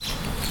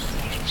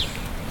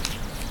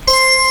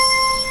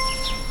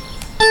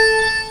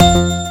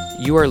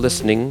You are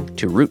listening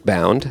to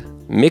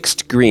Rootbound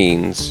Mixed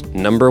Greens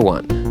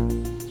 #1.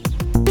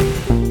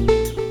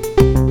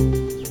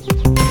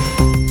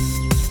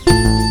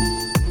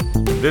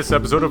 This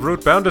episode of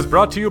Rootbound is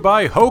brought to you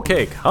by Hoe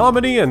Cake,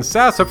 Hominy, and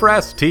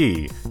Sassafras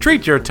Tea.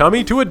 Treat your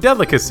tummy to a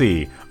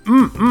delicacy.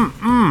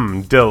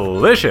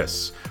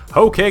 Delicious.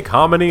 Hoe Cake,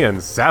 Hominy,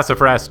 and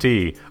Sassafras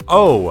Tea.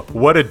 Oh,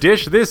 what a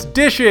dish this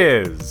dish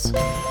is!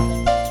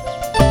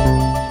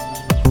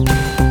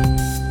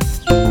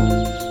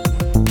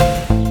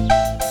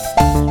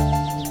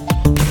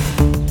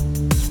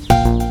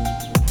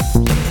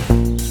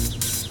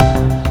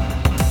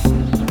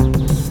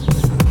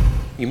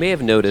 You may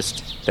have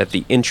noticed that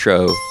the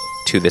intro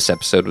to this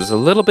episode was a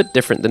little bit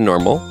different than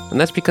normal, and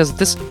that's because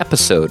this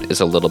episode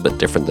is a little bit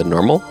different than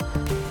normal.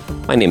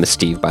 My name is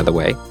Steve, by the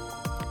way.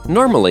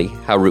 Normally,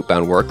 how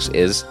Rootbound works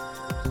is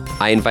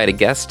I invite a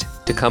guest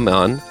to come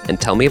on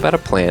and tell me about a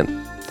plant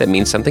that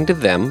means something to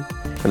them,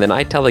 and then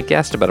I tell a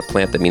guest about a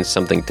plant that means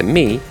something to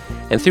me,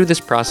 and through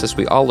this process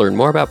we all learn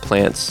more about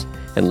plants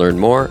and learn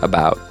more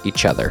about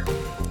each other.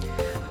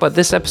 But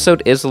this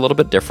episode is a little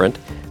bit different.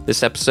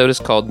 This episode is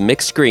called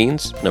Mixed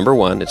Greens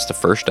 #1. It's the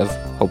first of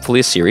hopefully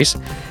a series,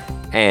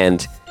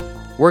 and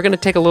we're going to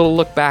take a little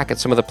look back at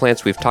some of the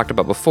plants we've talked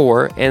about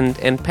before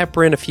and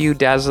pepper in a few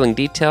dazzling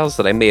details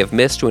that I may have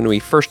missed when we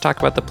first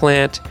talked about the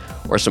plant,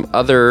 or some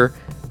other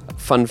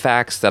fun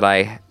facts that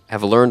I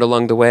have learned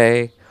along the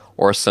way,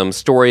 or some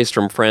stories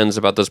from friends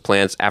about those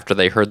plants after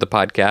they heard the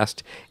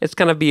podcast. It's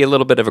going to be a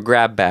little bit of a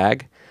grab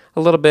bag, a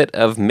little bit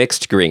of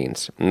mixed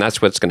greens, and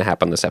that's what's going to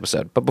happen this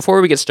episode. But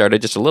before we get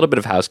started, just a little bit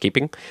of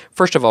housekeeping.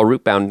 First of all,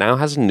 Rootbound now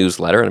has a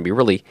newsletter, and I'd be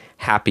really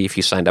happy if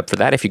you signed up for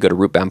that. If you go to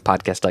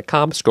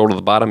rootboundpodcast.com, scroll to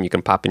the bottom, you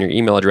can pop in your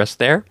email address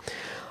there.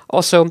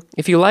 Also,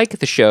 if you like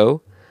the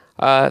show,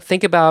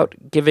 think about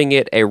giving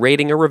it a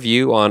rating or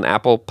review on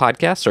Apple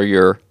Podcasts or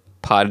your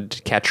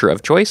podcatcher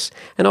of choice,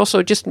 and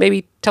also just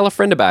maybe tell a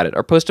friend about it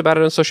or post about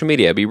it on social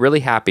media. I'd be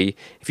really happy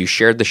if you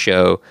shared the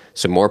show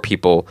so more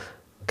people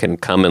can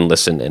come and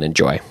listen and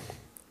enjoy.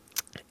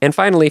 And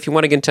finally, if you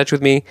want to get in touch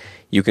with me,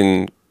 you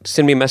can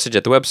send me a message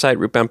at the website,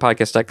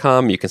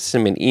 rootboundpodcast.com. You can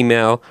send me an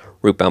email,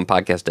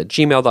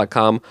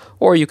 rootboundpodcast@gmail.com,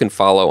 or you can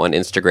follow on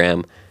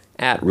Instagram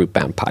at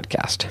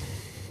rootboundpodcast.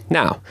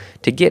 Now,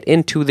 to get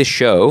into the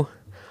show,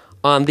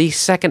 on the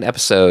second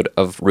episode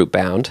of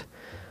Rootbound,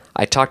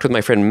 I talked with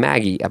my friend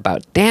Maggie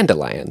about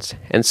dandelions,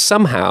 and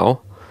somehow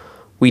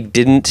we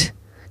didn't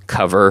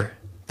cover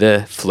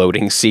the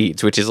floating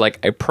seeds, which is like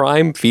a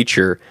prime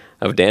feature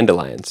of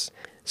dandelions.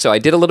 So I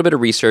did a little bit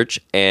of research,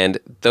 and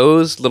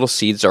those little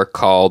seeds are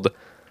called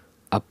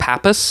a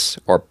pappus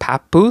or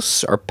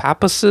pappus or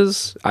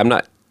pappuses. I'm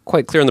not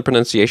quite clear on the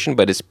pronunciation,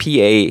 but it's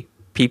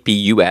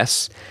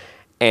Pappus,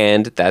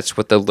 and that's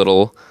what the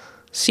little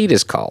seed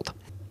is called.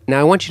 Now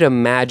I want you to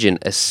imagine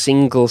a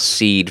single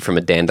seed from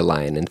a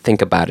dandelion and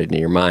think about it in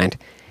your mind.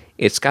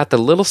 It's got the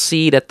little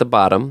seed at the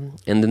bottom,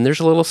 and then there's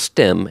a little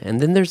stem, and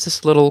then there's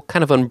this little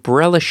kind of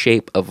umbrella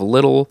shape of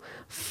little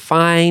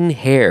fine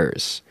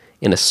hairs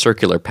in a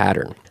circular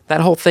pattern.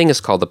 That whole thing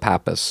is called the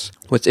pappus.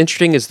 What's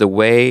interesting is the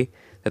way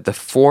that the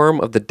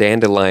form of the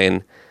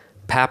dandelion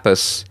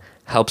pappus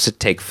helps it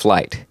take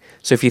flight.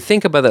 So if you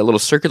think about that little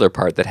circular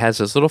part that has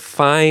those little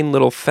fine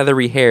little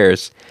feathery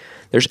hairs,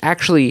 there's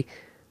actually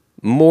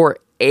more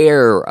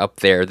air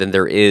up there than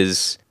there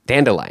is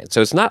dandelion.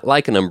 So it's not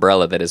like an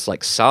umbrella that is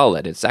like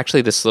solid. It's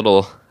actually this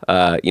little,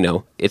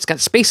 it's got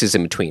spaces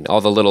in between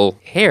all the little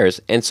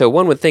hairs. And so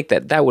one would think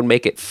that that would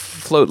make it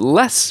float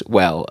less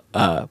well.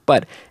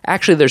 But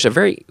actually there's a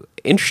very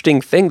interesting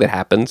thing that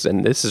happens,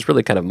 and this is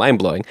really kind of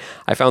mind-blowing.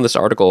 I found this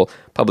article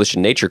published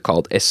in Nature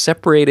called "A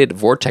Separated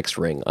Vortex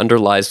Ring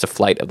Underlies the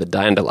Flight of the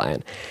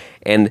Dandelion."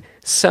 And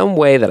some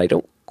way that I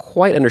don't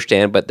quite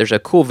understand, but there's a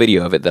cool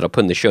video of it that I'll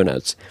put in the show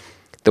notes.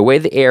 The way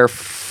the air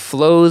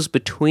flows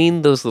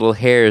between those little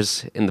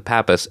hairs in the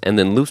pappus and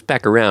then loops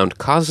back around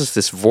causes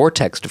this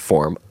vortex to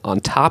form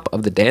on top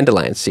of the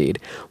dandelion seed,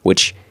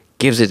 which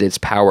gives it its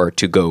power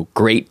to go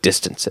great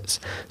distances.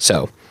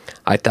 So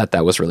I thought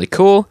that was really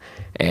cool,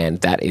 and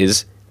that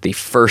is the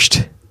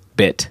first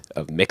bit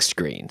of Mixed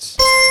Greens.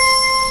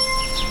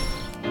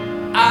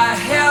 I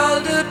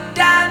held a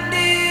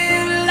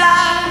dandelion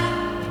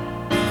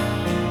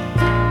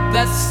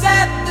that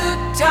said the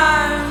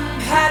time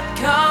had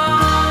come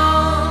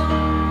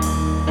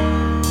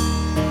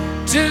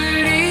to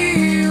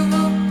leave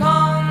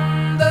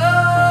upon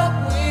the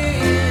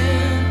wind,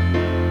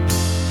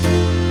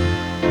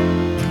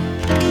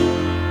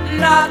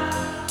 not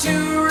to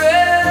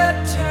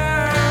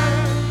return.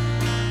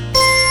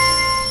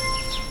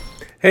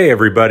 Hey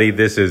everybody,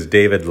 this is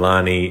David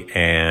Lonnie,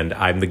 and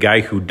I'm the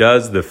guy who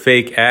does the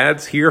fake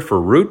ads here for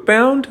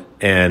Rootbound,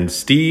 and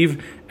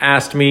Steve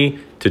asked me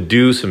to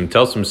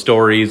tell some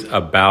stories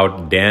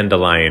about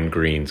dandelion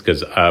greens,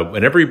 because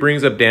whenever he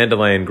brings up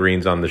dandelion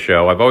greens on the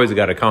show, I've always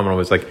got a comment. I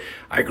was like,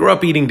 I grew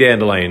up eating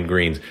dandelion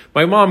greens.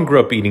 My mom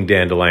grew up eating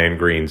dandelion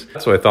greens.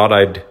 So I thought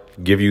I'd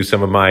give you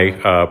some of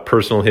my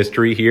personal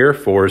history here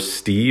for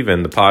Steve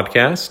and the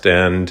podcast,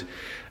 and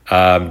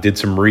Did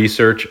some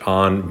research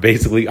on,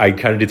 basically, I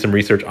kind of did some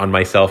research on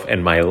myself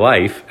and my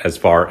life as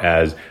far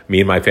as me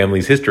and my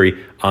family's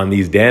history on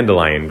these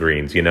dandelion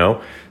greens, you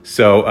know?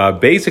 So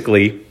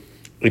basically,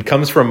 it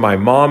comes from my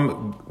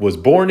mom was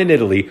born in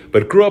Italy,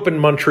 but grew up in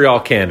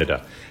Montreal,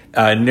 Canada,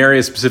 an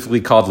area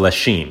specifically called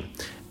Lachine.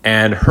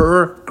 And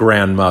her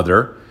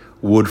grandmother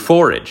would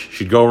forage.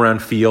 She'd go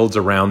around fields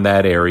around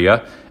that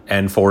area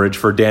and forage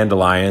for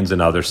dandelions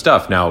and other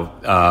stuff. Now,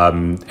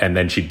 and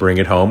then she'd bring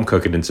it home,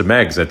 cook it in some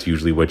eggs. That's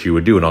usually what you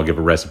would do, and I'll give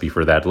a recipe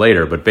for that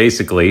later. But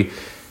basically,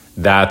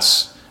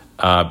 that's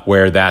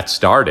where that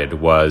started,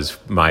 was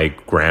my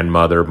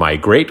great-grandmother,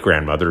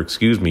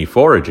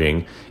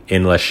 foraging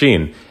in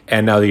Lachine.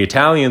 And now the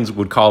Italians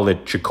would call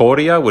it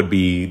cicoria, would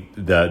be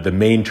the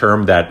main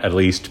term that at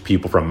least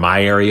people from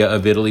my area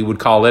of Italy would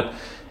call it.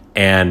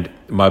 And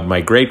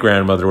my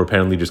great-grandmother would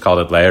apparently just call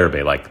it la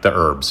herbe, like the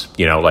herbs,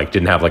 you know, like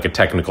didn't have like a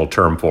technical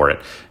term for it.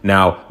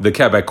 Now, the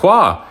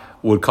Quebecois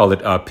would call it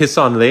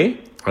pissenlit.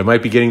 I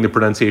might be getting the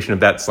pronunciation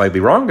of that slightly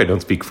wrong. I don't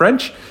speak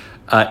French.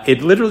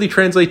 It literally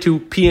translates to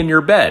pee in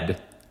your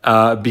bed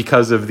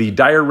because of the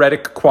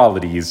diuretic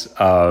qualities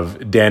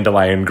of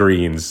dandelion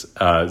greens.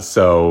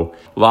 So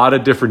a lot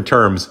of different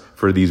terms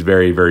for these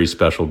very, very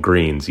special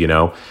greens, you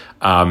know.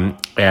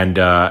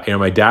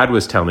 My dad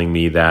was telling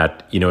me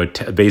that, you know,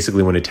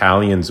 basically when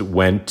Italians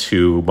went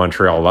to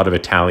Montreal, a lot of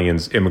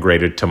Italians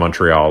immigrated to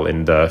Montreal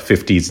in the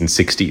 50s and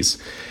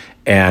 60s.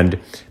 And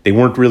they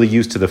weren't really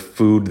used to the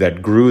food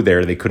that grew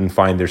there. They couldn't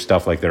find their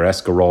stuff like their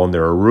escarole and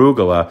their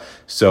arugula.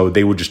 So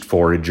they would just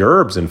forage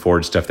herbs and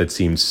forage stuff that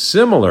seemed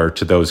similar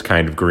to those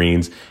kind of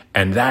greens.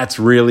 And that's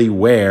really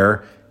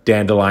where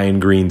dandelion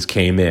greens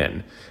came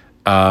in.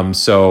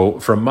 So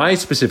from my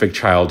specific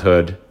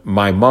childhood,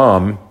 my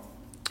mom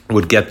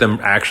would get them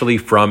actually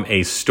from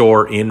a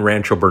store in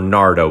Rancho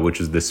Bernardo,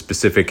 which is the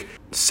specific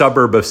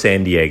suburb of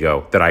San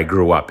Diego that I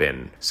grew up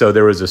in. So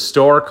there was a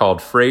store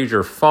called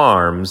Fraser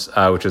Farms,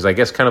 which is, I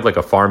guess, kind of like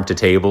a farm to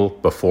table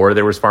before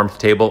there was farm to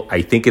table.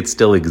 I think it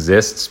still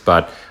exists,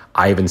 but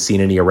I haven't seen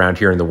any around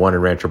here. And the one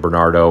in Rancho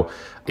Bernardo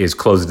is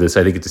closed to this.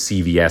 I think it's a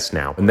CVS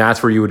now. And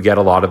that's where you would get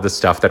a lot of the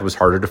stuff that was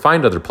harder to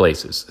find other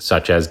places,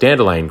 such as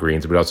dandelion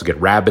greens. We'd also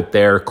get rabbit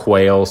there,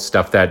 quail,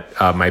 stuff that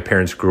my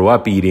parents grew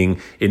up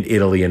eating in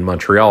Italy and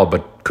Montreal,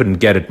 but couldn't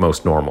get at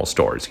most normal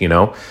stores, you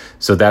know?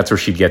 So that's where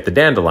she'd get the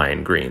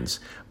dandelion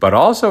greens. But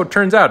also, it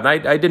turns out, and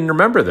I didn't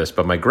remember this,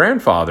 but my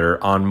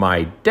grandfather on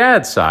my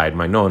dad's side,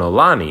 my nonno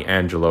Lani,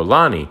 Angelo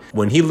Lani,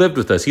 when he lived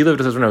with us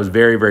when I was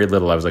very, very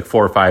little. I was like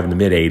 4 or 5 in the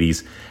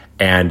mid-'80s.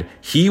 And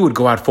he would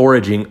go out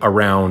foraging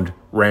around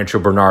Rancho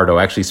Bernardo,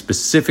 actually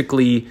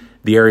specifically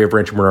the area of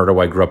Rancho Bernardo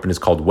I grew up in is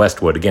called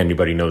Westwood. Again,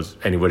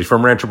 anybody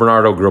from Rancho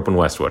Bernardo grew up in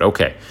Westwood.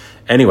 Okay.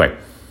 Anyway,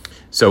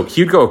 so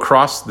he'd go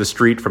across the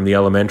street from the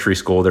elementary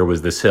school. There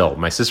was this hill.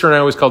 My sister and I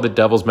always called it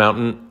Devil's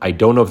Mountain. I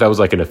don't know if that was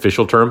like an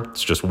official term.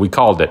 It's just what we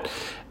called it.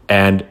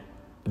 And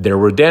there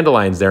were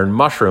dandelions there and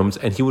mushrooms,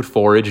 and he would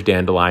forage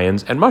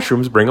dandelions and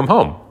mushrooms, bring them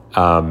home.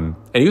 And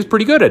he was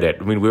pretty good at it.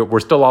 I mean, we're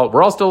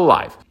all still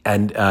alive.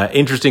 And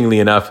interestingly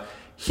enough,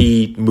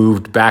 he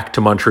moved back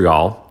to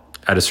Montreal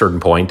at a certain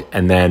point,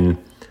 and then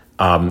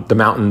the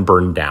mountain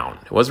burned down.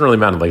 It wasn't really a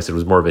mountain, like I said, it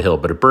was more of a hill,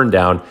 but it burned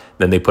down.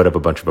 Then they put up a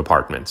bunch of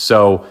apartments.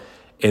 So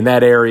in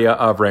that area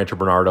of Rancho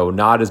Bernardo,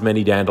 not as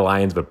many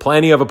dandelions, but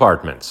plenty of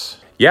apartments.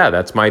 Yeah,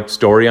 that's my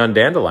story on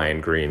dandelion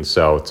greens.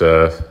 So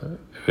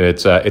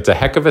it's a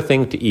heck of a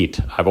thing to eat.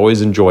 I've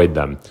always enjoyed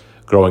them.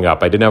 Growing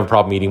up, I didn't have a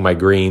problem eating my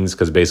greens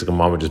because basically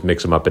mom would just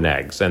mix them up in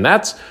eggs. And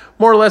that's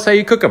more or less how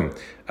you cook them.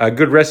 A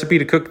good recipe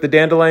to cook the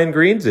dandelion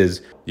greens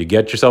is you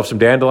get yourself some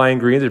dandelion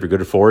greens. If you're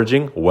good at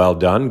foraging, well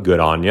done, good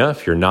on you.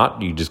 If you're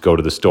not, you just go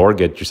to the store,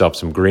 get yourself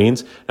some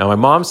greens. Now, my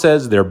mom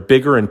says they're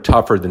bigger and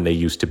tougher than they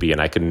used to be, and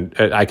I can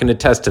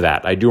attest to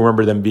that. I do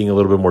remember them being a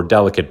little bit more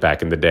delicate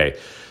back in the day.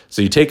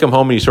 So you take them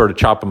home and you sort of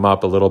chop them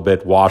up a little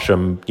bit, wash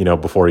them,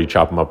 before you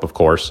chop them up, of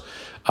course.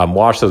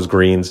 Wash those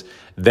greens.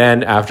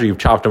 Then after you've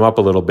chopped them up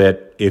a little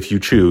bit, if you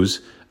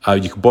choose,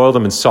 you can boil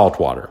them in salt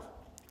water.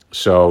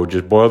 So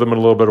just boil them in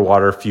a little bit of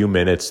water, a few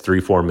minutes,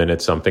 3-4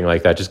 minutes, something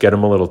like that. Just get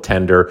them a little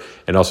tender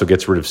and also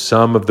gets rid of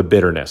some of the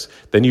bitterness.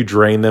 Then you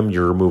drain them.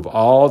 You remove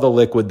all the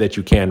liquid that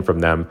you can from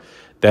them.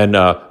 Then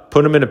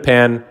put them in a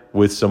pan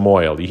with some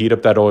oil. You heat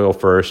up that oil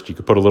first. You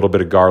could put a little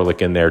bit of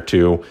garlic in there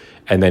too,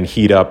 and then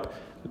heat up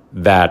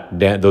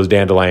those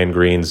dandelion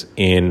greens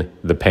in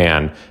the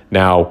pan.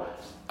 Now,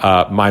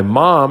 my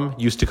mom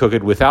used to cook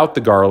it without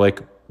the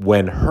garlic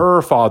when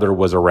her father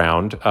was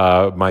around,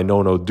 my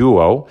nonno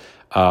duo,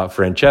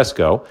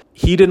 Francesco.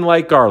 He didn't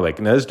like garlic.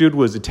 Now, this dude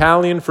was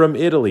Italian from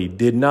Italy,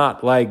 did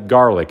not like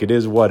garlic. It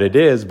is what it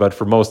is, but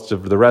for most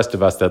of the rest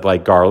of us that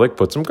like garlic,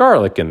 put some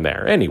garlic in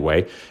there.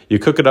 Anyway, you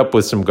cook it up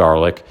with some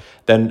garlic.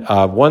 Then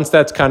once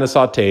that's kind of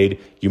sauteed,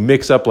 you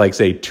mix up, like,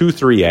 say,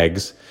 2-3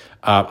 eggs.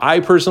 I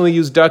personally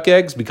use duck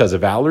eggs because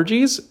of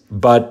allergies,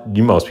 but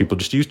most people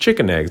just use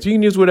chicken eggs. You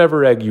can use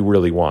whatever egg you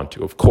really want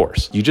to, of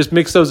course. You just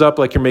mix those up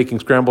like you're making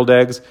scrambled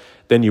eggs.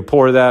 Then you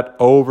pour that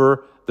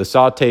over the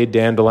sauteed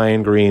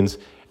dandelion greens,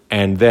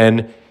 and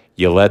then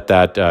You let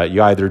that,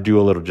 you either do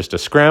a little, just a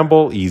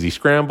scramble, easy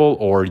scramble,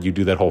 or you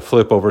do that whole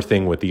flip over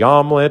thing with the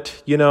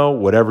omelet,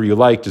 whatever you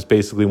like. Just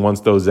basically once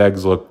those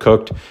eggs look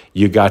cooked,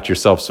 you got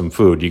yourself some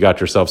food. You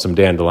got yourself some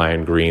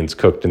dandelion greens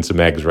cooked in some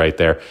eggs right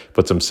there.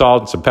 Put some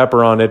salt and some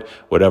pepper on it,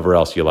 whatever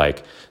else you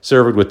like.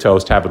 Serve it with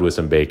toast, have it with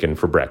some bacon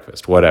for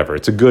breakfast, whatever.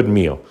 It's a good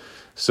meal.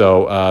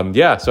 So,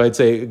 so I'd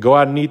say go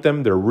out and eat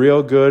them. They're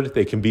real good.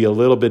 They can be a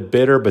little bit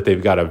bitter, but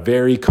they've got a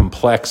very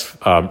complex,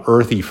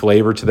 earthy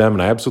flavor to them,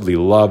 and I absolutely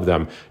love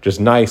them. Just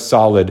nice,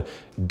 solid,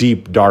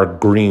 deep, dark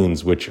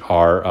greens, which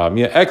are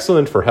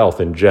excellent for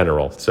health in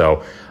general.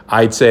 So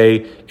I'd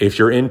say if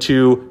you're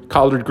into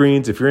collard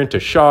greens, if you're into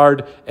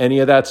chard, any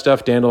of that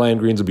stuff, dandelion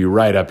greens will be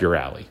right up your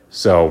alley.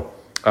 So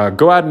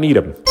go out and eat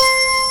them.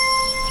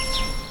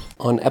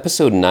 On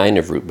episode 9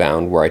 of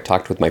Rootbound, where I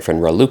talked with my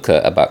friend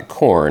Raluca about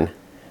corn,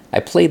 I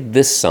played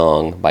this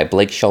song by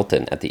Blake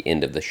Shelton at the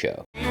end of the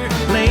show.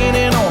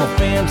 Leaning on a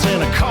fence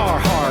in a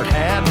Carhartt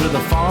hat with a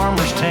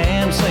farmer's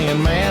tan,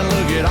 saying, man,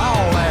 look at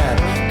all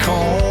that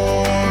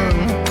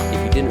corn.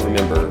 If you didn't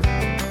remember,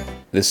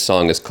 this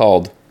song is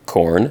called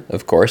Corn,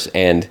 of course,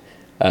 and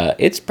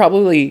it's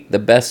probably the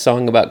best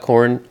song about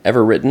corn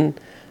ever written.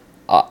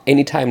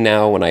 Anytime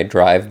now when I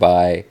drive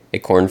by a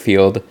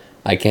cornfield,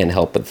 I can't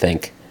help but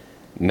think,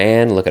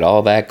 man, look at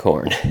all that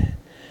corn.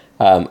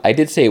 I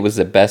did say it was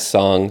the best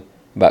song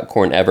about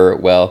corn ever.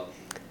 Well,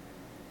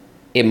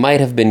 it might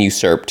have been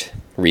usurped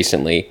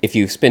recently. If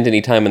you've spent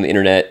any time on the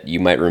internet, you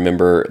might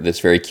remember this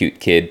very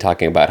cute kid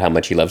talking about how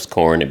much he loves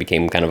corn. It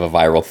became kind of a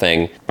viral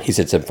thing. He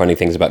said some funny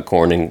things about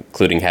corn,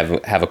 including have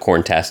a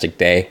corntastic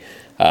day.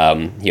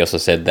 He also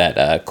said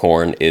that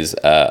corn is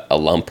a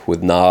lump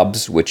with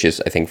knobs, which is,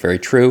 I think, very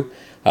true.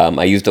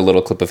 I used a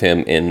little clip of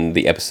him in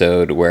the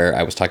episode where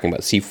I was talking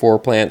about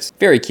C4 plants.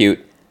 Very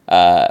cute.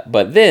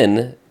 But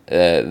then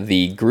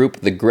the group,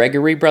 the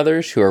Gregory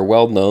Brothers, who are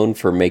well known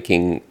for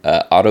making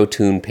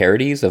auto-tune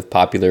parodies of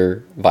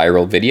popular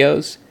viral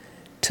videos,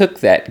 took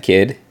that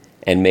kid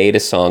and made a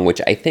song which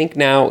I think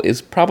now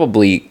is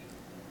probably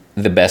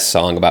the best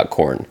song about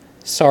corn.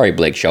 Sorry,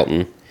 Blake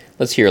Shelton.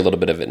 Let's hear a little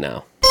bit of it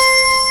now.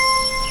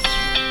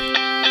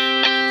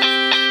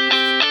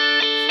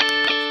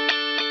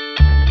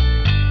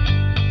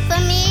 For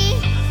me,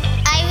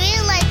 I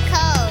really like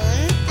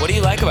corn. What do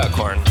you like about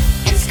corn?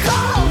 It's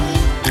corn.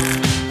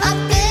 A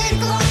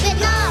big lump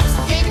with knobs.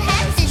 It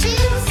has the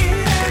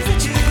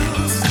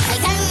juice. I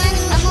can't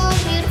imagine a more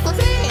beautiful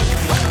thing.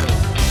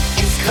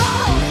 It's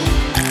corn.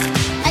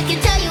 I can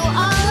tell you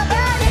all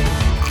about it.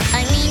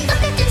 I mean,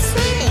 look at this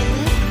thing.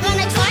 When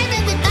I tried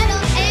it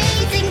without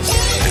anything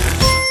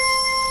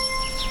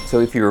changed. So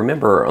if you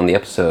remember on the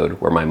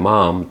episode where my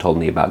mom told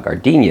me about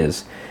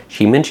gardenias,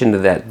 she mentioned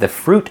that the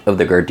fruit of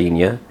the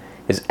gardenia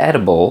is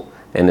edible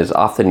and is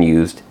often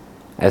used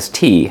as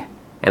tea,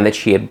 and that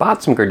she had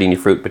bought some gardenia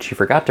fruit, but she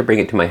forgot to bring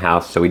it to my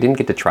house, so we didn't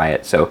get to try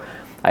it. So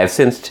I have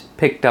since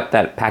picked up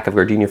that pack of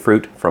gardenia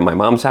fruit from my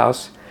mom's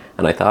house,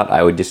 and I thought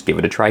I would just give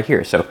it a try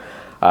here. So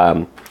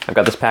I've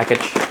got this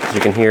package, as you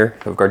can hear,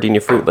 of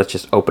gardenia fruit. Let's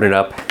just open it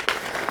up,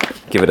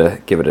 give it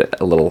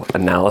a little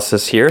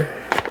analysis here.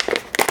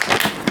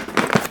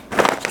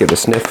 Give it a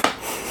sniff.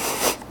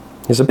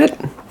 It's a bit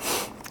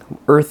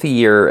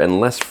earthier and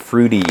less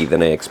fruity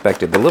than I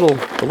expected. The little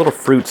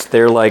fruits,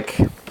 they're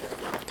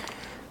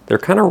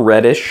kind of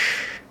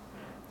reddish.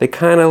 They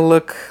kind of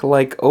look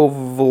like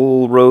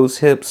oval rose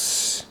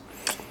hips.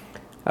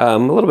 A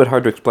little bit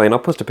hard to explain. I'll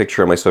post a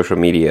picture on my social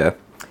media.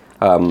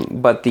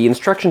 But the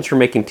instructions for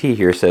making tea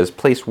here says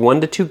place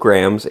 1 to 2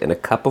 grams in a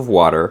cup of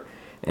water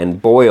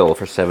and boil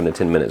for 7 to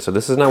 10 minutes. So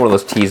this is not one of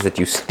those teas that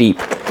you steep.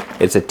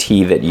 It's a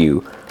tea that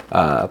you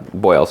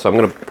boil. So I'm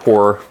going to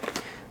pour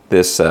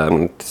this,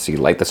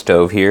 light the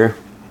stove here.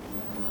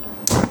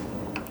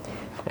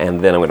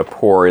 And then I'm going to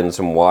pour in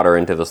some water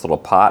into this little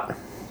pot.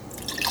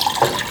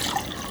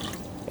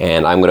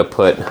 And I'm going to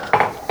put,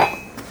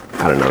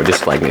 I don't know,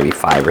 just like maybe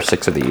 5 or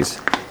 6 of these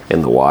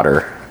in the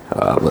water.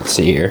 Let's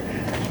see here.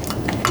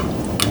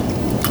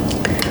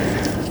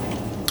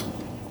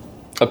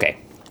 Okay.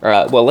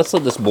 Well, let's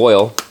let this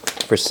boil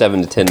for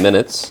 7 to 10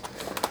 minutes.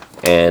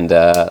 And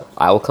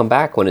I will come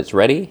back when it's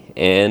ready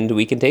and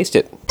we can taste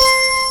it.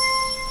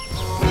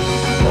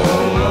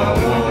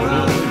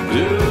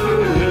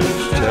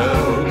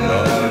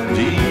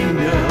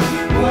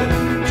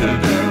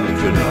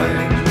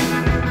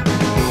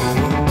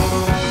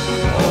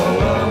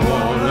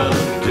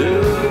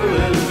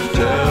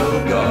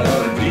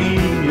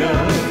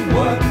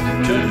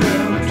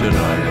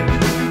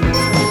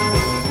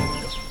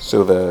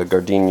 So the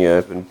gardenia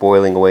has been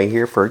boiling away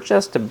here for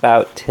just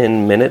about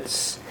 10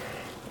 minutes,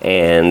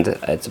 and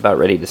it's about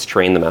ready to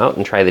strain them out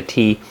and try the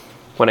tea.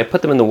 When I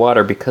put them in the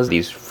water, because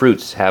these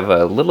fruits have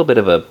a little bit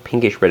of a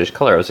pinkish reddish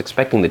color, I was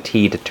expecting the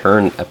tea to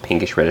turn a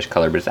pinkish reddish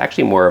color, but it's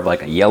actually more of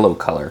like a yellow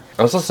color.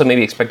 I was also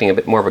maybe expecting a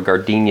bit more of a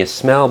gardenia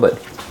smell, but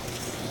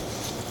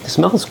the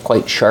smell is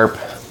quite sharp,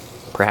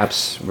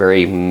 perhaps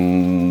very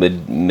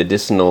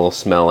medicinal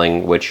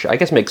smelling, which I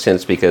guess makes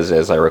sense because,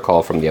 as I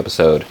recall from the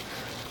episode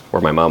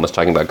where my mom was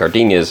talking about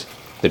gardenias,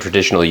 the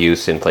traditional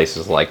use in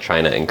places like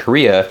China and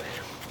Korea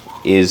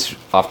is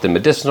often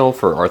medicinal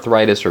for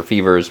arthritis or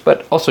fevers,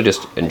 but also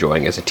just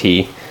enjoying as a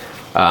tea.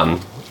 I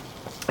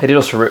did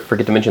also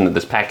forget to mention that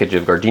this package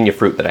of gardenia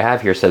fruit that I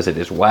have here says it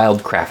is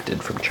wild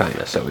crafted from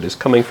China. So it is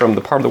coming from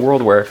the part of the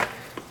world where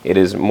it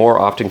is more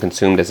often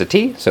consumed as a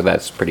tea. So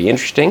that's pretty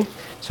interesting.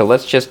 So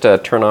let's just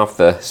turn off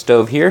the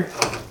stove here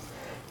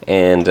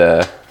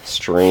and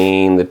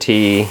strain the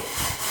tea.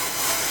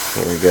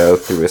 Here we go,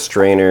 through a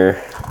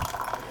strainer.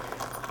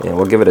 And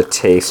we'll give it a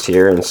taste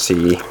here and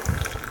see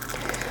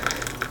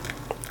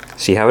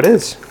how it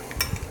is.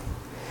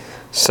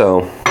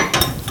 So,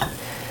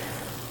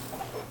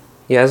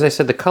 yeah, as I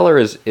said, the color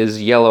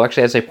is yellow.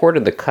 Actually, as I poured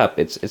in the cup,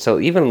 it's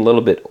even a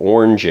little bit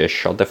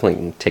orangish. I'll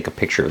definitely take a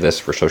picture of this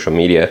for social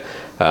media.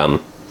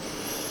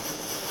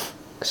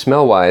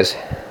 Smell-wise,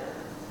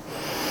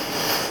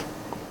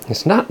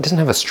 it doesn't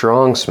have a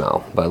strong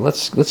smell, but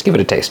let's give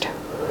it a taste.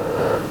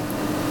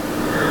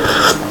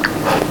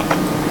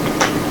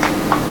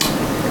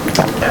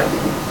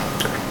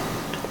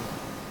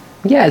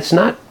 Yeah, it's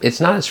not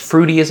as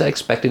fruity as I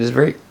expected. It's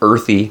very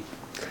earthy.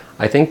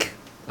 I think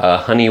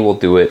honey will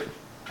do it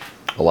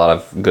a lot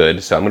of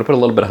good, so I'm gonna put a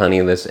little bit of honey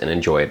in this and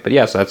enjoy it. But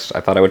yes, I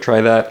thought I would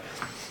try that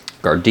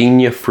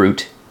gardenia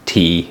fruit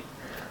tea.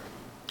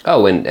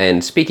 Oh,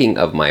 and speaking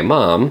of my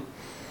mom,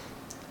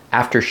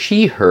 after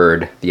she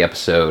heard the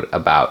episode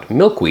about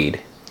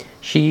milkweed,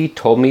 she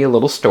told me a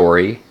little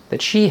story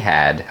that she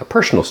had, a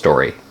personal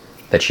story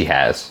that she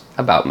has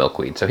about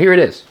milkweed. So here it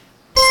is.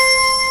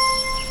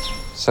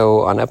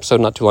 So on an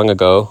episode not too long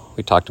ago,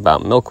 we talked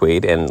about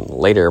milkweed, and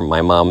later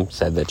my mom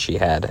said that she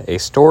had a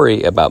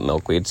story about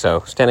milkweed. So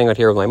standing out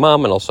here with my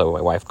mom and also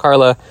my wife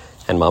Carla,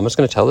 and Mom is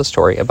going to tell the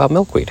story about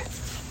milkweed.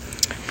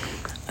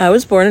 I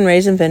was born and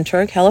raised in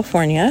Ventura,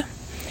 California,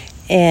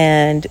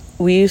 and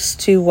we used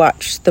to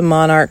watch the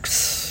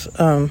monarchs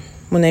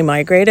when they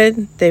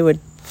migrated. They would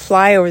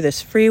fly over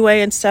this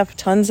freeway and stuff,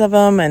 tons of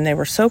them, and they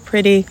were so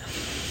pretty,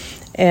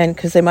 and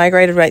because they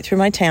migrated right through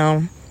my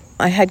town.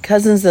 I had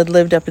cousins that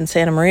lived up in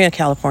Santa Maria,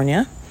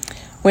 California.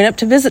 Went up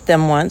to visit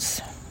them once,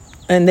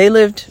 and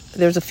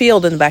there's a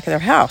field in the back of their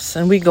house,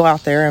 and we'd go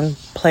out there and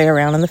play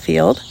around in the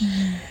field.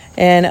 Mm-hmm.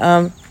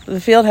 And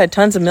the field had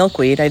tons of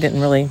milkweed. I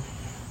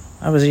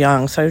was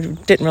young, so I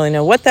didn't really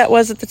know what that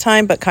was at the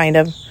time, but kind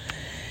of.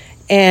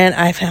 And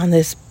I found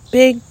this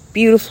big,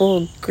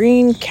 beautiful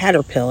green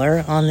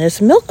caterpillar on this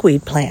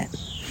milkweed plant.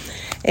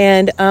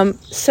 And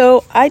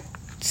so I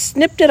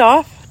snipped it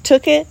off,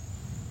 took it,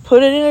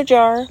 put it in a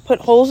jar,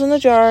 put holes in the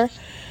jar.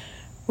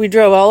 We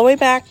drove all the way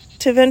back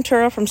to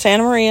Ventura from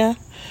Santa Maria,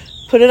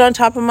 put it on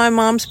top of my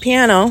mom's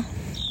piano,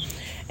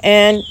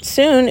 and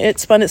soon it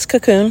spun its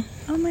cocoon.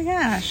 Oh my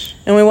gosh.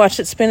 And we watched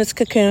it spin its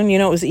cocoon.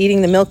 It was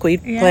eating the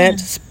milkweed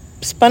plant,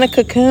 spun a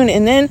cocoon,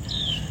 and then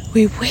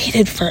we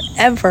waited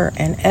forever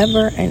and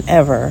ever and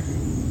ever.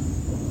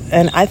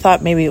 And I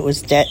thought maybe it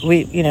was dead.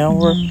 We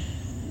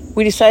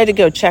decided to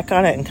go check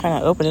on it and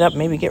kind of open it up,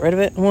 maybe get rid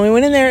of it. And when we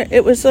went in there,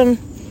 it was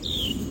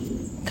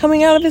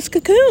coming out of its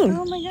cocoon.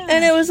 Oh my God.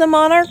 And it was a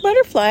monarch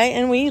butterfly,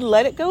 and we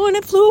let it go and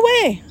it flew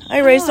away. I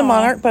raised a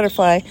monarch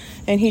butterfly,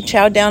 and he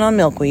chowed down on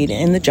milkweed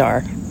in the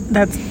jar.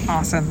 That's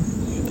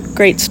awesome.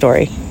 Great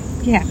story.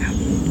 Yeah.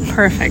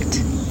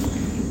 Perfect.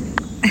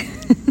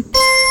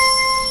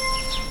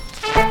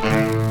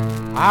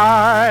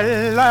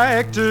 I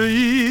like to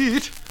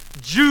eat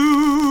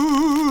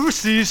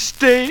juicy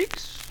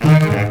steaks,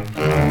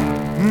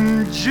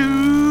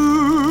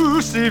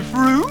 juicy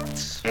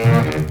fruits.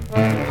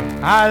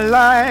 I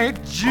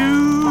like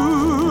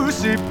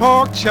juicy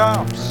pork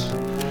chops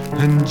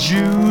and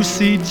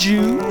juicy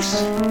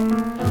juice.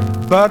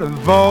 But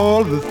of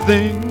all the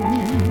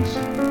things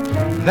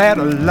that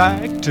I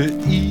like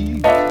to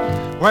eat,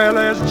 well,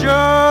 there's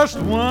just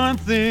one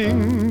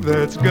thing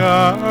that's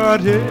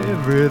got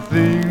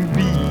everything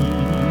beat.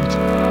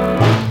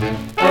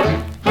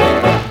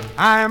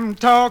 I'm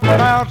talking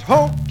about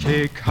hoe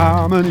cake,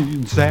 hominy,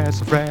 and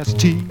sassafras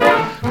tea.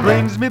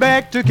 Brings me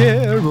back to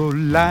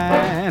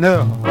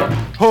Carolina.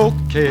 Hoe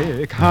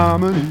cake,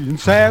 hominy, and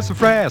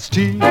sassafras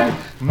tea.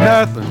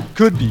 Nothing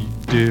could be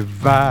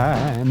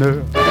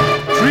diviner.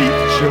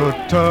 Treat your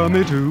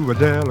tummy to a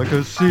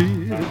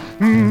delicacy.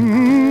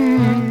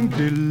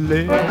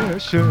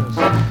 Delicious.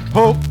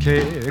 Hoe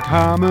cake,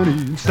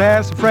 hominy, and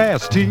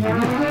sassafras tea.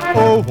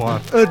 Oh,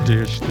 what a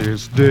dish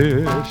this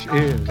dish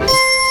is.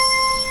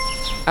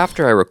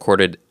 After I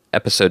recorded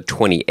episode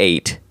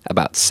 28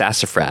 about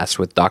sassafras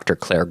with Dr.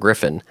 Claire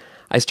Griffin,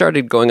 I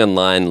started going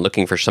online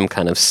looking for some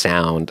kind of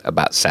sound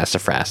about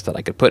sassafras that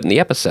I could put in the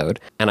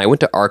episode, and I went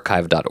to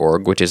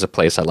archive.org, which is a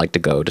place I like to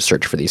go to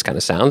search for these kind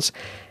of sounds,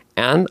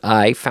 and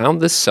I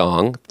found this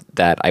song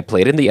that I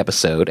played in the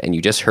episode, and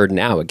you just heard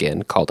now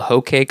again, called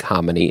Hoe Cake,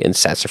 Hominy, and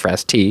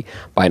Sassafras Tea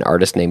by an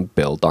artist named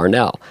Bill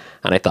Darnell.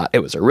 And I thought it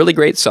was a really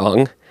great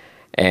song,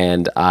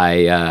 and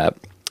I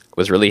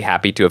was really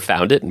happy to have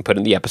found it and put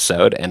in the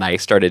episode, and I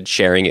started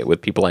sharing it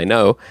with people I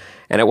know.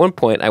 And at one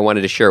point, I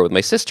wanted to share it with my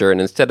sister, and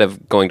instead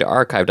of going to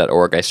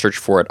archive.org, I searched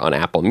for it on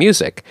Apple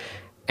Music,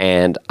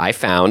 and I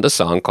found a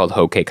song called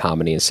Hoe Cake,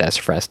 Hominy, and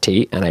Sassafras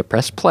Tea, and I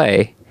pressed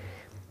play,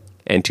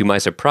 And to my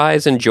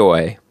surprise and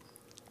joy,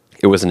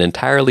 it was an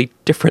entirely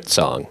different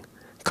song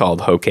called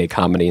Hoe Cake,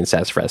 Hominy, and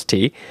Sassafras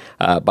Tea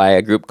by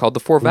a group called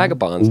the Four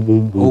Vagabonds.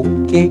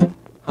 Hoe cake,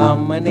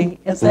 hominy,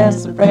 and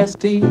sassafras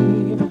tea.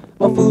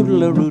 A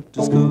foodle root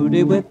to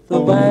scooty with the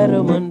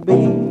vitamin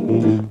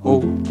B.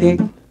 Hoe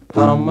cake,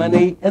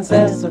 hominy, and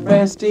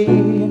sassafras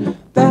tea.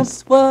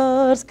 That's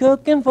what's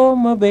cooking for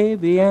my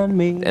baby and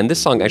me. And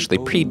this song actually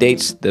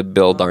predates the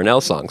Bill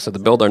Darnell song. So the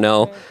Bill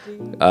Darnell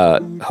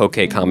Hoe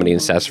Cake, Hominy,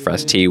 and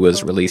Sassafras Tea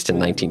was released in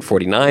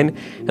 1949,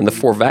 and the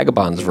Four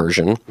Vagabonds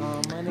version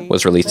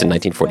was released in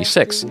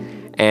 1946.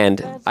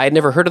 And I had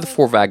never heard of the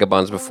Four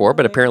Vagabonds before,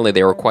 but apparently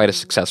they were quite a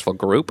successful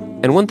group.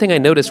 And one thing I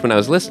noticed when I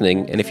was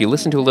listening, and if you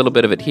listen to a little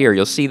bit of it here,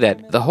 you'll see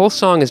that the whole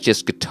song is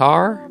just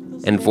guitar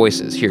and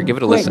voices. Here, give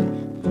it a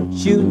listen.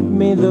 Shoot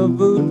me the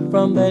boot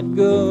from that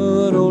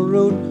good old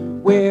root.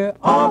 We're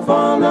off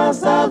on a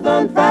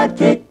southern fried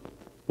cake.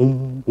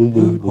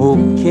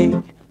 Hoe cake,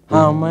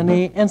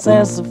 hominy, and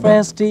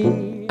sassafras tea.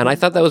 And I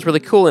thought that was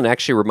really cool and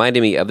actually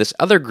reminded me of this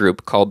other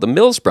group called the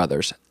Mills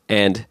Brothers.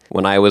 And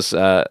when I was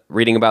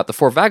reading about the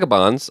Four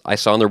Vagabonds, I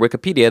saw on their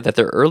Wikipedia that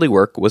their early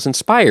work was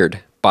inspired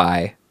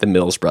by the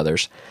Mills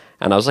Brothers.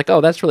 And I was like,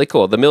 oh, that's really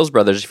cool. The Mills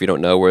Brothers, if you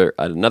don't know, were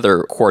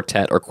another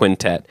quartet or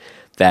quintet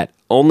that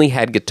only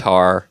had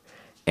guitar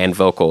and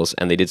vocals,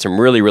 and they did some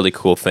really, really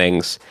cool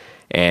things.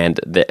 And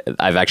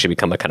I've actually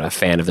become a kind of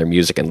fan of their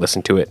music and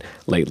listened to it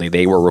lately.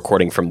 They were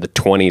recording from the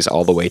 20s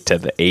all the way to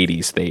the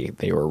 80s.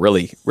 They were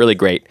really, really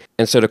great.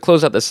 And so to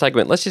close out this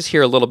segment, let's just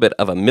hear a little bit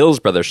of a Mills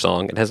Brothers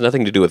song. It has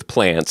nothing to do with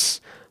plants,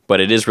 but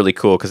it is really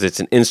cool because it's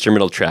an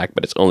instrumental track,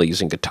 but it's only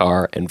using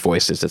guitar and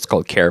voices. It's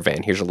called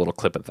Caravan. Here's a little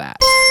clip of that.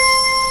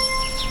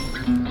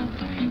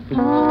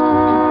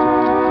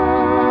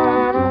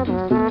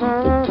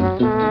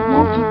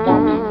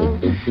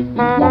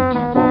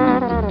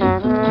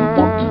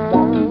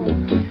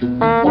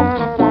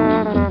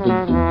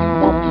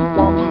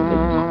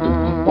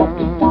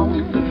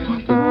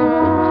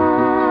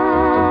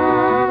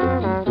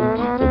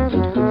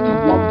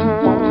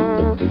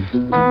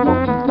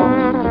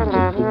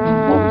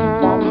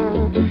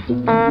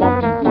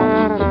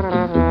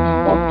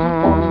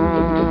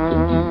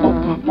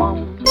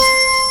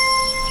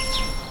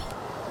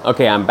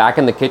 Okay, I'm back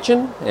in the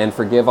kitchen, and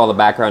forgive all the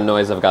background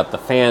noise. I've got the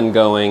fan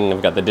going,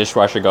 I've got the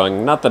dishwasher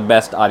going. Not the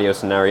best audio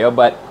scenario,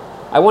 but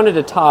I wanted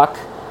to talk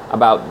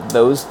about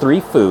those three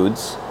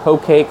foods, hoe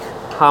cake,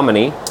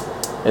 hominy,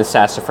 and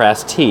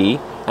sassafras tea,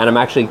 and I'm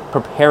actually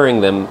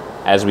preparing them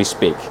as we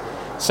speak.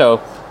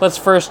 So let's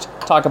first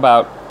talk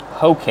about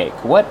hoe cake.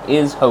 What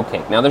is hoe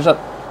cake? Now there's a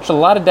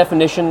lot of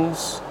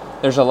definitions.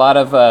 There's a lot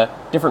of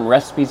different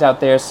recipes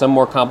out there, some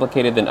more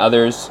complicated than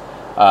others.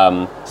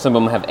 Some of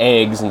them have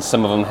eggs and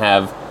some of them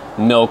have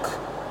milk,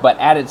 but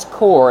at its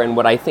core, and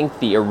what I think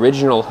the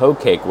original hoe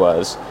cake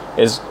was,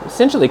 is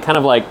essentially kind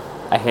of like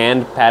a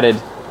hand-patted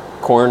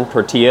corn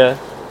tortilla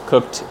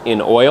cooked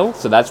in oil.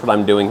 So that's what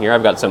I'm doing here.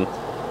 I've got some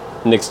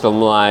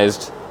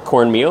nixtamalized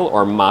cornmeal,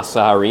 or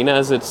masa harina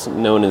as it's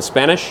known in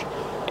Spanish,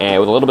 and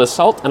with a little bit of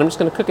salt, and I'm just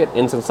going to cook it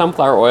in some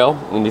sunflower oil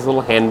in these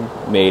little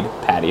handmade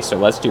patties. So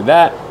let's do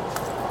that.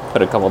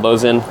 Put a couple of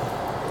those in.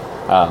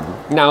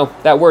 Now,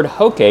 that word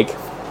hoe cake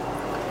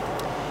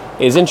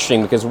is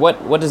interesting because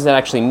what does that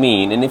actually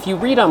mean? And if you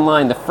read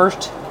online, the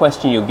first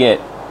question you get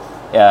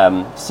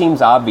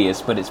seems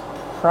obvious, but it's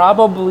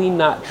probably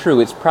not true.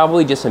 It's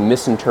probably just a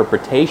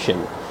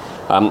misinterpretation.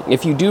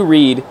 If you do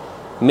read,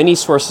 many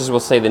sources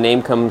will say the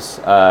name comes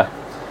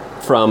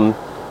from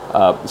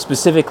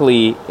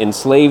specifically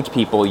enslaved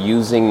people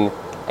using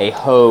a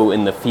hoe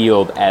in the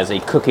field as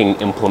a cooking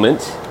implement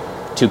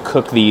to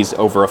cook these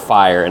over a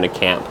fire in a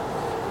camp.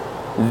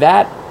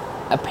 That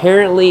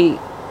apparently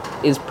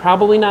is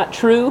probably not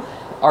true,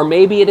 or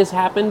maybe it has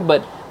happened,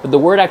 but the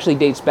word actually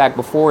dates back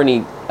before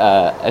any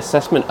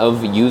assessment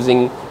of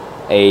using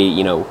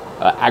a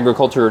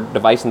agriculture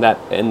device in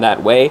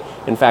that way.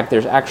 In fact,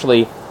 there's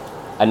actually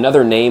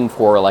another name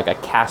for like a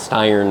cast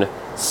iron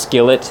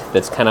skillet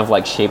that's kind of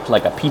like shaped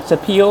like a pizza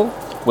peel,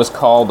 was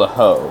called a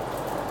hoe,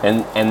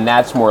 and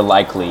that's more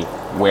likely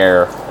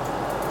where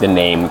the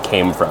name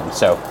came from.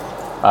 So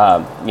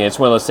it's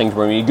one of those things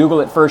where when you Google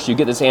it first, you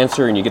get this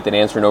answer, and you get that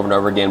answer over and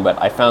over again.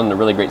 But I found a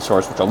really great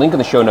source, which I'll link in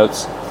the show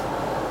notes,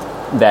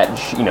 that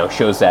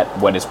shows that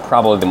what is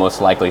probably the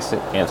most likely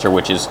answer,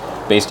 which is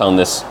based on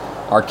this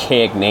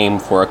archaic name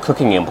for a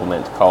cooking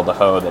implement called a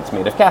hoe that's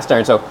made of cast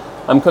iron. So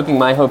I'm cooking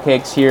my hoe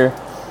cakes here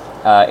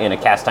in a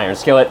cast iron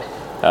skillet.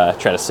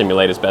 Try to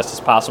simulate as best as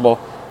possible.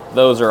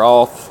 Those are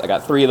all, I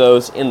got 3 of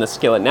those in the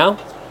skillet now.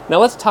 Now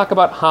let's talk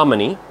about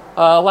hominy.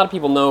 A lot of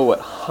people know what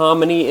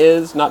hominy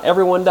is. Not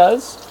everyone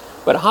does,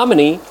 but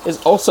hominy is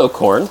also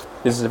corn.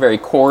 This is a very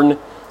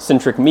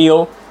corn-centric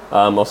meal.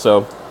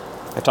 Also,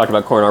 I talked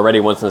about corn already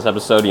once in this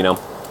episode.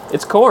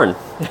 It's corn.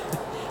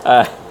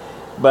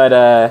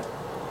 But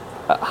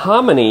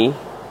hominy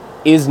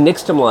is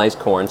nixtamalized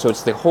corn, so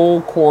it's the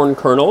whole corn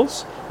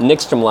kernels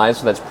nixtamalized,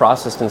 so that's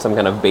processed in some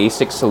kind of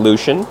basic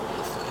solution,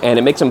 and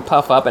it makes them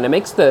puff up, and it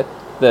makes them,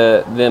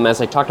 as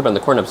I talked about in the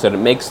corn episode, it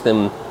makes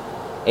them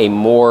a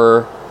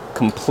more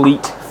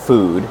complete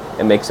food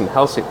and makes them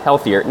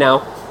healthier.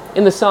 Now,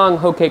 in the song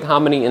Hoe Cake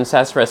Hominy and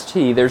Sassafras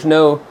Tea, there's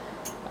no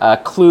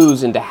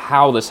clues into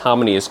how this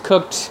hominy is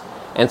cooked,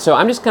 and so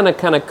I'm just gonna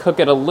kind of cook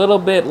it a little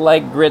bit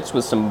like grits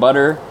with some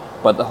butter,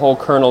 but the whole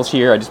kernels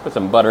here, I just put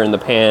some butter in the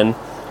pan,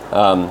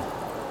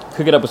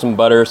 cook it up with some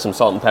butter, some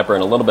salt and pepper,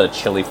 and a little bit of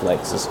chili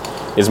flakes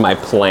is my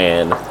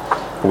plan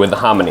with the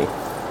hominy.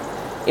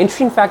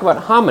 Interesting fact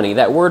about hominy,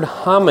 that word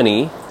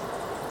hominy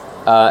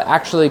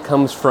actually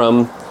comes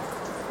from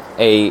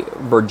a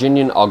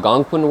Virginian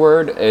Algonquin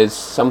word, is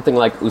something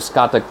like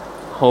Uskata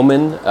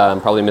Homan.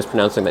 I'm probably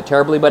mispronouncing that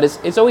terribly, but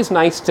it's always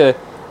nice to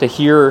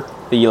hear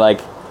the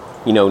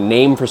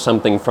name for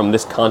something from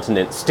this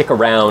continent stick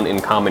around in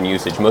common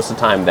usage. Most of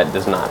the time that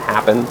does not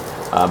happen,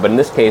 but in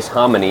this case,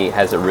 hominy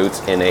has its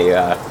roots in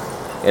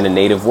a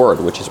native word,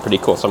 which is pretty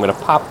cool. So I'm going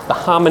to pop the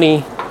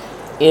hominy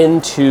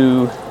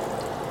into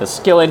the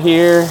skillet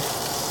here,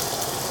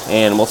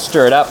 and we'll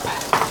stir it up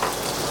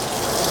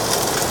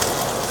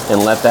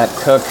and let that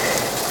cook.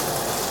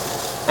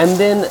 And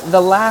then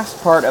the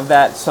last part of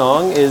that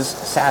song is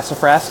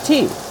sassafras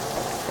tea.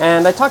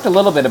 And I talked a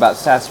little bit about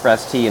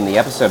sassafras tea in the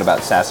episode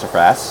about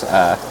sassafras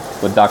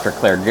with Dr.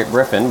 Claire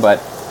Griffin, but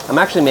I'm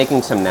actually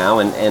making some now,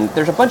 and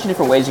there's a bunch of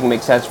different ways you can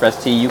make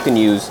sassafras tea. You can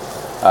use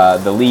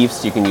the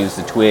leaves, you can use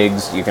the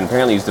twigs, you can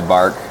apparently use the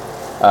bark,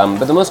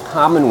 but the most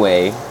common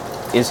way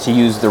is to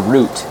use the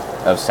root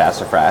of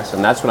sassafras,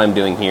 and that's what I'm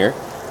doing here.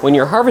 When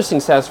you're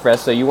harvesting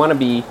sassafras, so you want to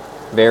be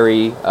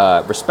very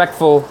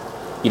respectful.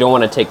 You don't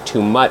want to take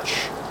too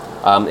much.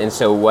 And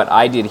so what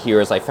I did here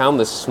is I found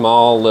this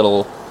small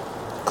little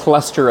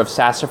cluster of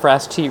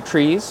sassafras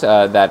trees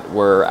that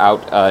were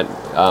out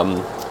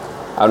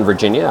in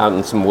Virginia, out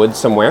in some woods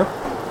somewhere.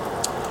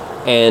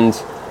 And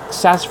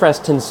sassafras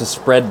tends to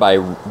spread by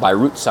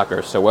root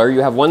suckers. So where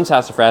you have one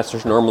sassafras,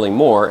 there's normally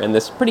more. And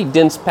this pretty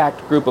dense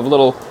packed group of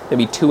little,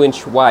 maybe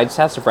 2-inch wide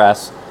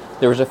sassafras,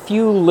 there was a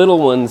few little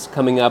ones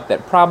coming up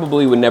that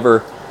probably would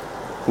never,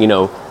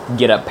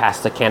 get up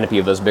past the canopy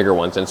of those bigger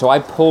ones. And so I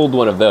pulled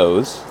one of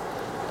those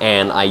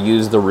and I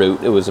used the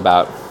root. It was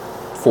about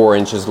 4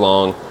 inches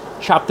long,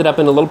 chopped it up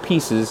into little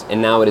pieces,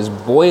 and now it is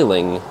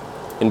boiling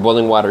in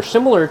boiling water.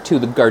 Similar to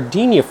the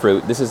gardenia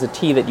fruit, this is a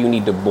tea that you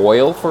need to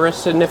boil for a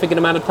significant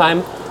amount of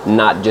time,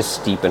 not just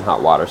steep in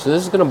hot water. So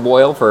this is going to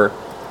boil for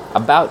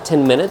about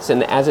 10 minutes,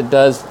 and as it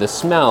does, the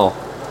smell,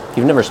 if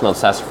you've never smelled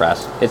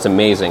sassafras, it's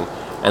amazing.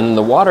 And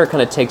the water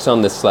kind of takes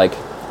on this like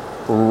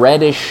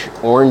reddish,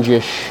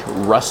 orangish,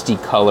 rusty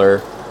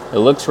color. It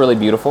looks really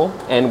beautiful.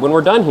 And when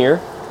we're done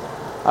here,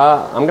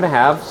 I'm gonna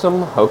have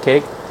some hoe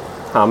cake,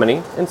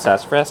 hominy, and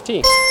sassafras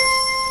tea.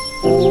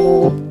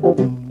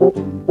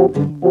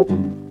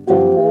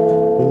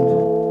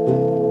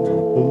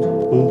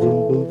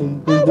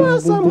 I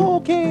want some hoe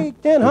cake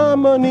and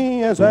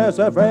hominy and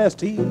sassafras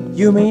tea.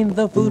 You mean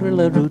the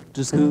foodle root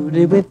to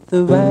scooty with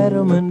the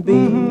vitamin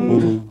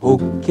B? Hoe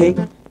cake,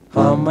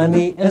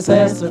 hominy, and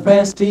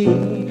sassafras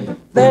tea.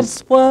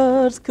 That's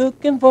what's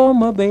cooking for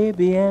my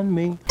baby and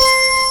me.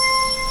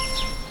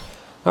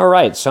 All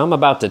right, so I'm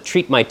about to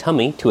treat my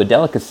tummy to a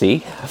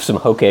delicacy of some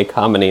hoe cake,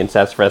 hominy, and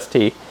sassafras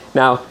tea.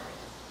 Now,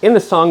 in the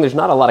song, there's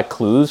not a lot of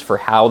clues for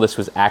how this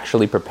was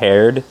actually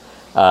prepared.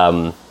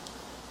 And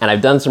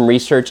I've done some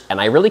research,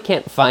 and I really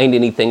can't find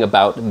anything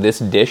about this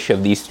dish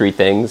of these three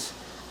things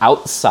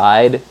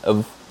outside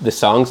of the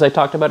songs I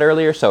talked about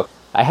earlier, so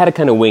I had to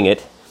kind of wing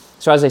it.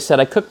 So as I said,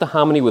 I cooked the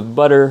hominy with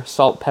butter,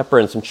 salt, pepper,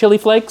 and some chili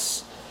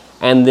flakes.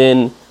 And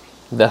then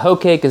the hoe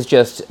cake is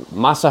just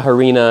masa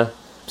harina,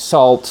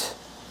 salt,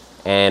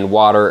 and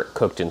water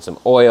cooked in some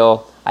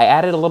oil. I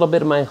added a little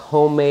bit of my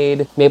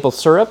homemade maple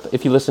syrup.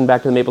 If you listen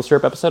back to the maple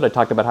syrup episode, I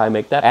talked about how I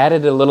make that. I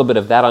added a little bit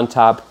of that on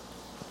top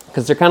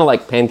because they're kind of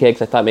like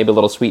pancakes. I thought maybe a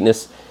little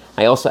sweetness.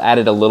 I also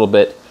added a little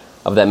bit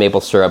of that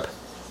maple syrup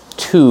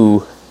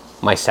to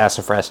my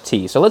sassafras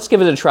tea. So let's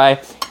give it a try.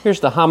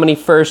 Here's the hominy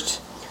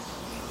first.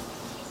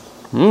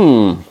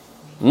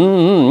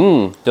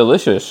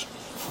 Delicious.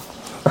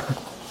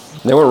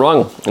 They weren't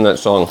wrong in that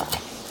song.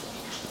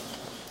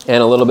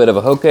 And a little bit of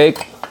a hoe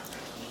cake.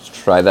 Let's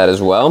try that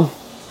as well.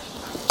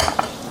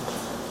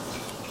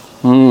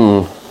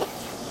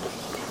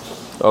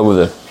 Oh,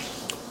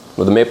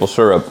 with the maple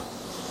syrup,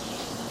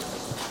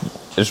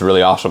 it's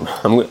really awesome.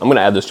 I'm going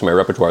to add this to my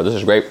repertoire. This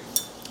is great.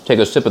 Take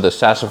a sip of the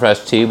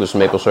sassafras tea with some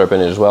maple syrup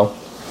in it as well.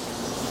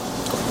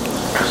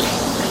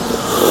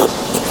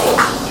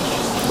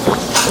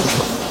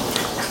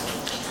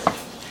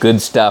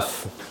 Good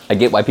stuff. I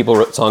get why people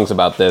wrote songs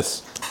about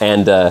this.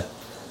 And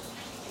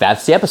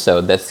that's the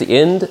episode. That's the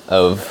end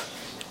of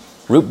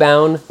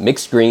Rootbound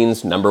Mixed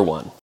Greens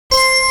 #1.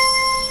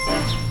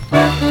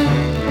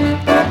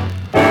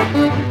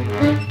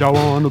 Don't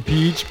want no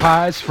peach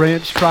pies,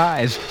 french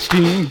fries,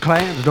 steamed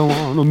clams. Don't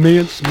want no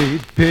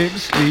mincemeat,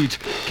 pig's feet,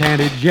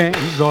 candied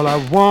yams. All I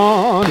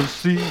want to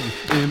see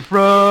in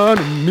front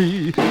of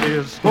me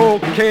is hoe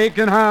cake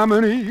and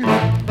hominy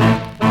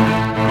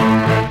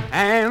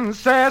and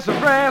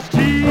sassafras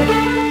tea.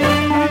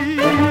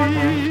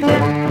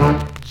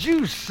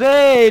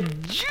 Juicy,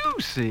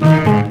 juicy.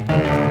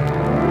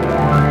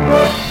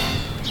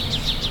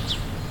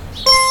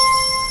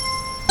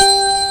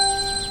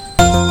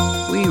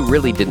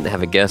 really didn't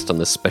have a guest on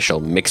this special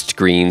Mixed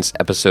Greens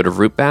episode of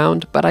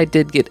Rootbound, but I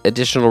did get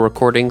additional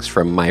recordings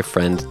from my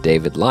friend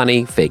David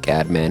Lonnie, fake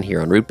ad man here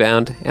on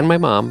Rootbound, and my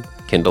mom,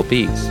 Kendall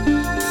Pease.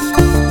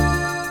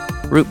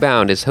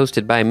 Rootbound is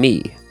hosted by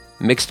me,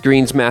 Mixed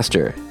Greens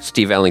Master,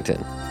 Steve Ellington.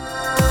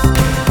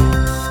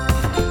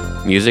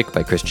 Music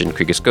by Christian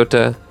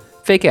Kriegerskota.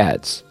 Fake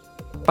ads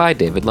by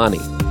David Lonnie.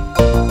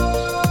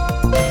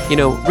 You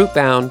know,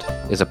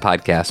 Rootbound is a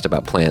podcast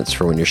about plants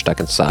for when you're stuck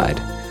inside.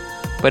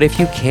 But if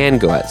you can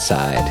go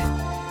outside,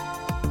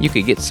 you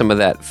could get some of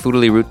that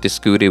Foodly Root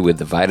Discooty with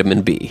the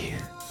vitamin B.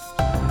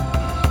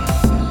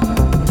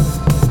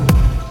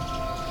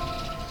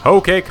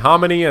 Hoe cake,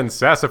 hominy, and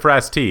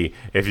sassafras tea.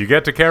 If you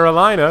get to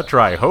Carolina,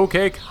 try hoe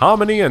cake,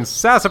 hominy, and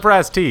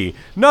sassafras tea.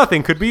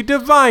 Nothing could be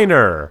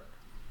diviner.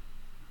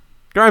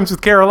 Rhymes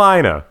with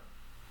Carolina.